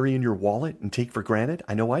card you carry in your wallet and take for granted?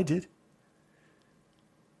 I know I did.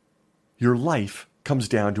 Your life comes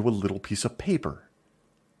down to a little piece of paper.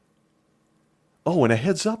 Oh, and a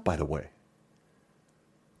heads up, by the way.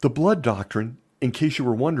 The blood doctrine, in case you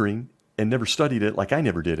were wondering and never studied it like I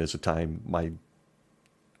never did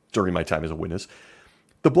during my time as a witness,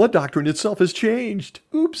 the blood doctrine itself has changed.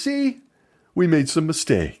 Oopsie. We made some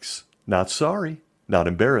mistakes. Not sorry. Not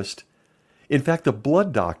embarrassed. In fact, the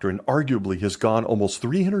blood doctrine arguably has gone almost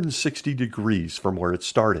 360 degrees from where it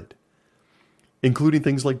started, including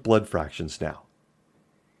things like blood fractions now.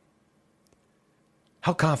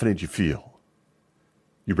 How confident you feel?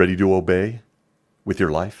 You ready to obey with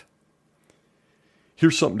your life?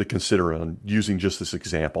 Here's something to consider on using just this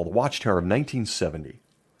example. The Watchtower of 1970,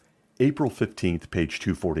 April 15th, page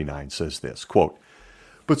 249 says this, quote,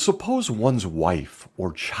 "But suppose one's wife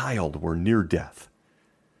or child were near death.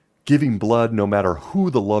 Giving blood, no matter who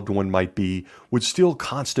the loved one might be, would still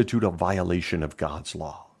constitute a violation of God's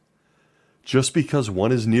law. Just because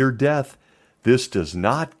one is near death, this does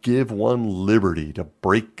not give one liberty to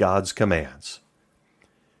break God's commands.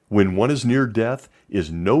 When one is near death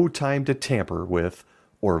is no time to tamper with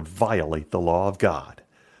or violate the law of God,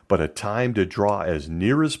 but a time to draw as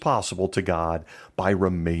near as possible to God by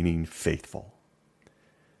remaining faithful."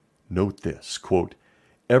 Note this, quote,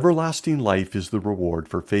 "Everlasting life is the reward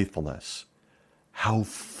for faithfulness. How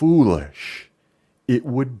foolish it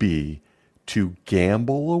would be to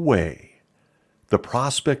gamble away the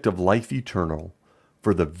prospect of life eternal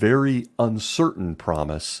for the very uncertain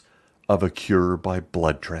promise of a cure by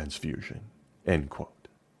blood transfusion." End quote.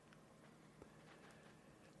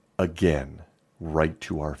 Again, right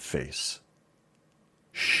to our face.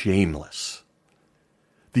 Shameless.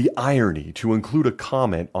 The irony to include a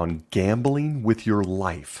comment on gambling with your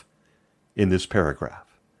life in this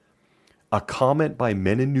paragraph. A comment by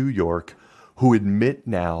men in New York who admit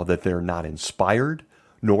now that they're not inspired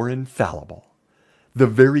nor infallible. The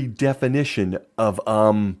very definition of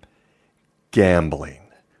gambling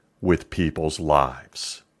with people's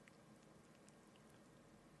lives.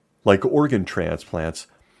 Like organ transplants,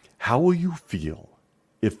 how will you feel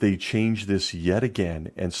if they change this yet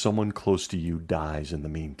again and someone close to you dies in the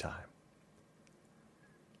meantime?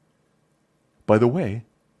 By the way,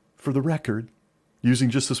 for the record,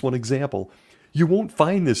 using just this one example, you won't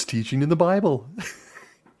find this teaching in the Bible.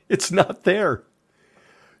 It's not there.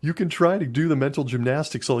 You can try to do the mental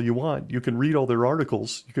gymnastics all you want. You can read all their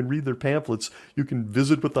articles. You can read their pamphlets. You can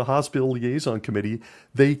visit with the hospital liaison committee.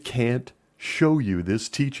 They can't show you this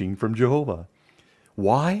teaching from Jehovah.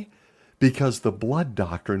 Why? Because the blood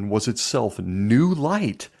doctrine was itself new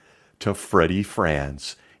light to Freddie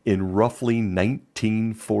Franz in roughly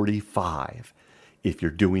 1945. If you're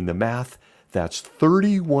doing the math, that's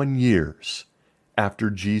 31 years after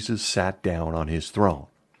Jesus sat down on his throne.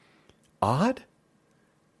 Odd?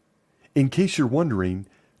 In case you're wondering,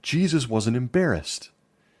 Jesus wasn't embarrassed.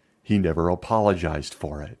 He never apologized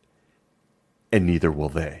for it, and neither will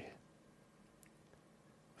they.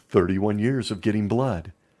 31 years of getting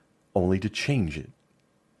blood, only to change it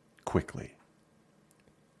quickly.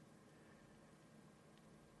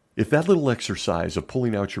 If that little exercise of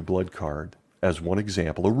pulling out your blood card, as one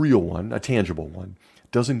example, a real one, a tangible one,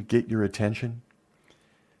 doesn't get your attention,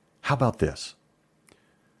 how about this?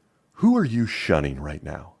 Who are you shunning right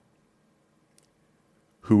now?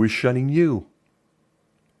 Who is shunning you?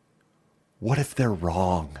 What if they're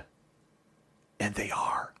wrong? And they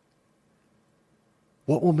are.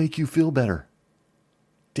 What will make you feel better?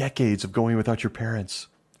 Decades of going without your parents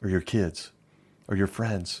or your kids or your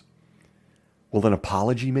friends. Will an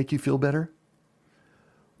apology make you feel better?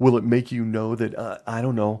 Will it make you know that, I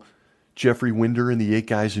don't know, Jeffrey Winder and the 8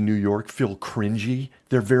 guys in New York feel cringy?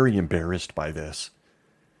 They're very embarrassed by this.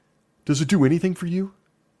 Does it do anything for you?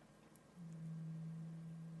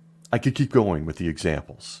 I could keep going with the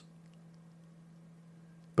examples.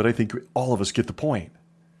 But I think all of us get the point.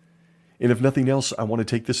 And if nothing else, I want to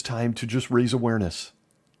take this time to just raise awareness.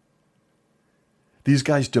 These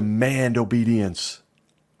guys demand obedience,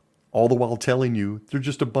 all the while telling you they're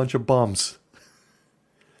just a bunch of bums.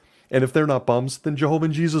 And if they're not bums, then Jehovah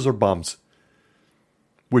and Jesus are bums.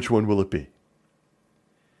 Which one will it be?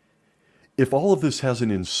 If all of this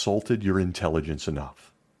hasn't insulted your intelligence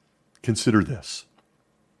enough, consider this.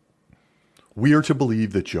 We are to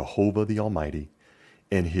believe that Jehovah the Almighty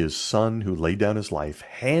and his Son who laid down his life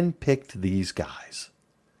handpicked these guys.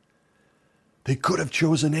 They could have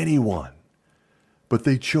chosen anyone, but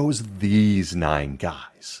they chose these 9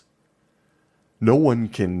 guys. No one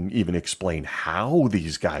can even explain how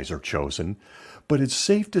these guys are chosen, but it's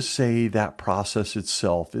safe to say that process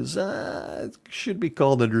itself is should be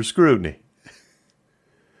called under scrutiny.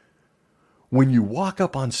 When you walk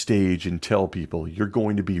up on stage and tell people you're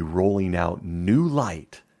going to be rolling out new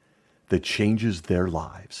light that changes their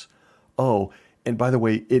lives. Oh, and by the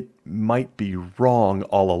way, it might be wrong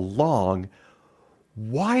all along.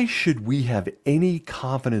 Why should we have any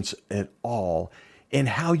confidence at all in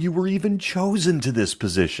how you were even chosen to this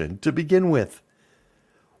position to begin with?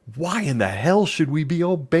 Why in the hell should we be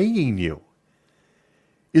obeying you?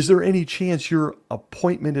 Is there any chance your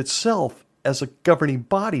appointment itself as a governing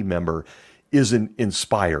body member isn't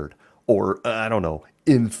inspired or,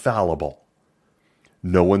 infallible?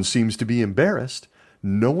 No one seems to be embarrassed.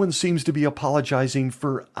 No one seems to be apologizing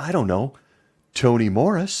for, Toni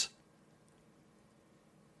Morris.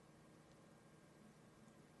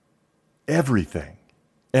 Everything,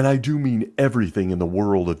 and I do mean everything in the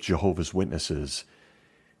world of Jehovah's Witnesses,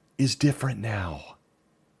 is different now.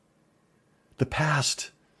 The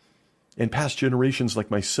past and past generations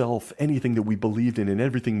like myself, anything that we believed in and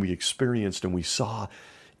everything we experienced and we saw,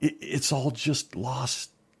 it's all just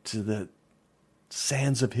lost to the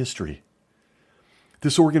sands of history.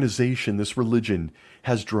 This organization, this religion,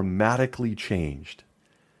 has dramatically changed.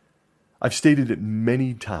 I've stated it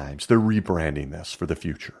many times. They're rebranding this for the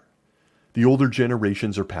future. The older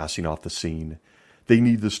generations are passing off the scene. They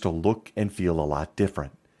need this to look and feel a lot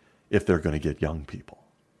different if they're going to get young people.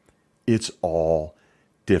 It's all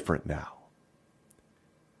different now.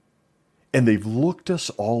 And they've looked us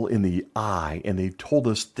all in the eye and they've told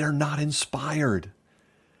us they're not inspired.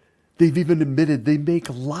 They've even admitted they make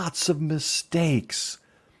lots of mistakes.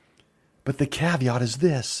 But the caveat is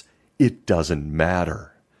this: it doesn't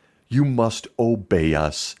matter. You must obey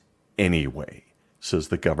us anyway, says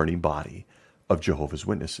the governing body of Jehovah's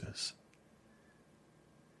Witnesses.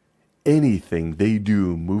 Anything they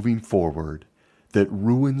do moving forward that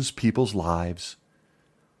ruins people's lives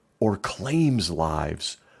or claims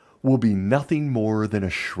lives will be nothing more than a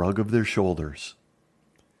shrug of their shoulders.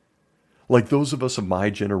 Like those of us of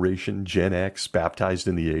my generation, Gen X, baptized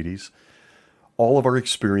in the 80s, all of our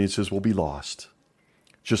experiences will be lost.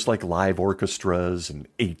 Just like live orchestras and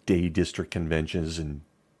 8-day district conventions and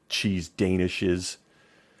cheese danishes,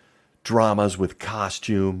 dramas with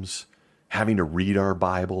costumes, having to read our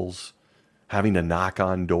Bibles, having to knock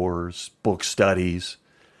on doors, book studies.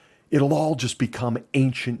 It'll all just become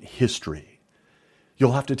ancient history.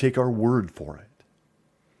 You'll have to take our word for it.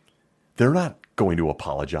 They're not going to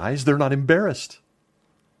apologize. They're not embarrassed.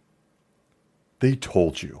 They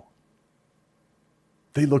told you.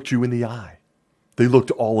 They looked you in the eye. They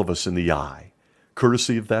looked all of us in the eye,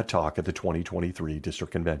 courtesy of that talk at the 2023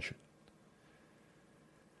 District Convention.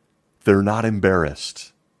 They're not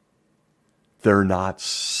embarrassed. They're not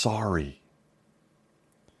sorry.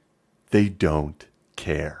 They don't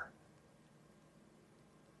care.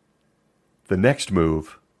 The next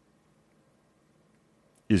move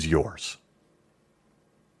is yours.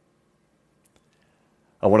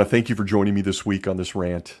 I want to thank you for joining me this week on this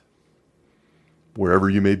rant, wherever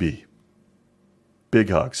you may be. Big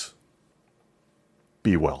hugs.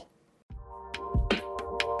 Be well.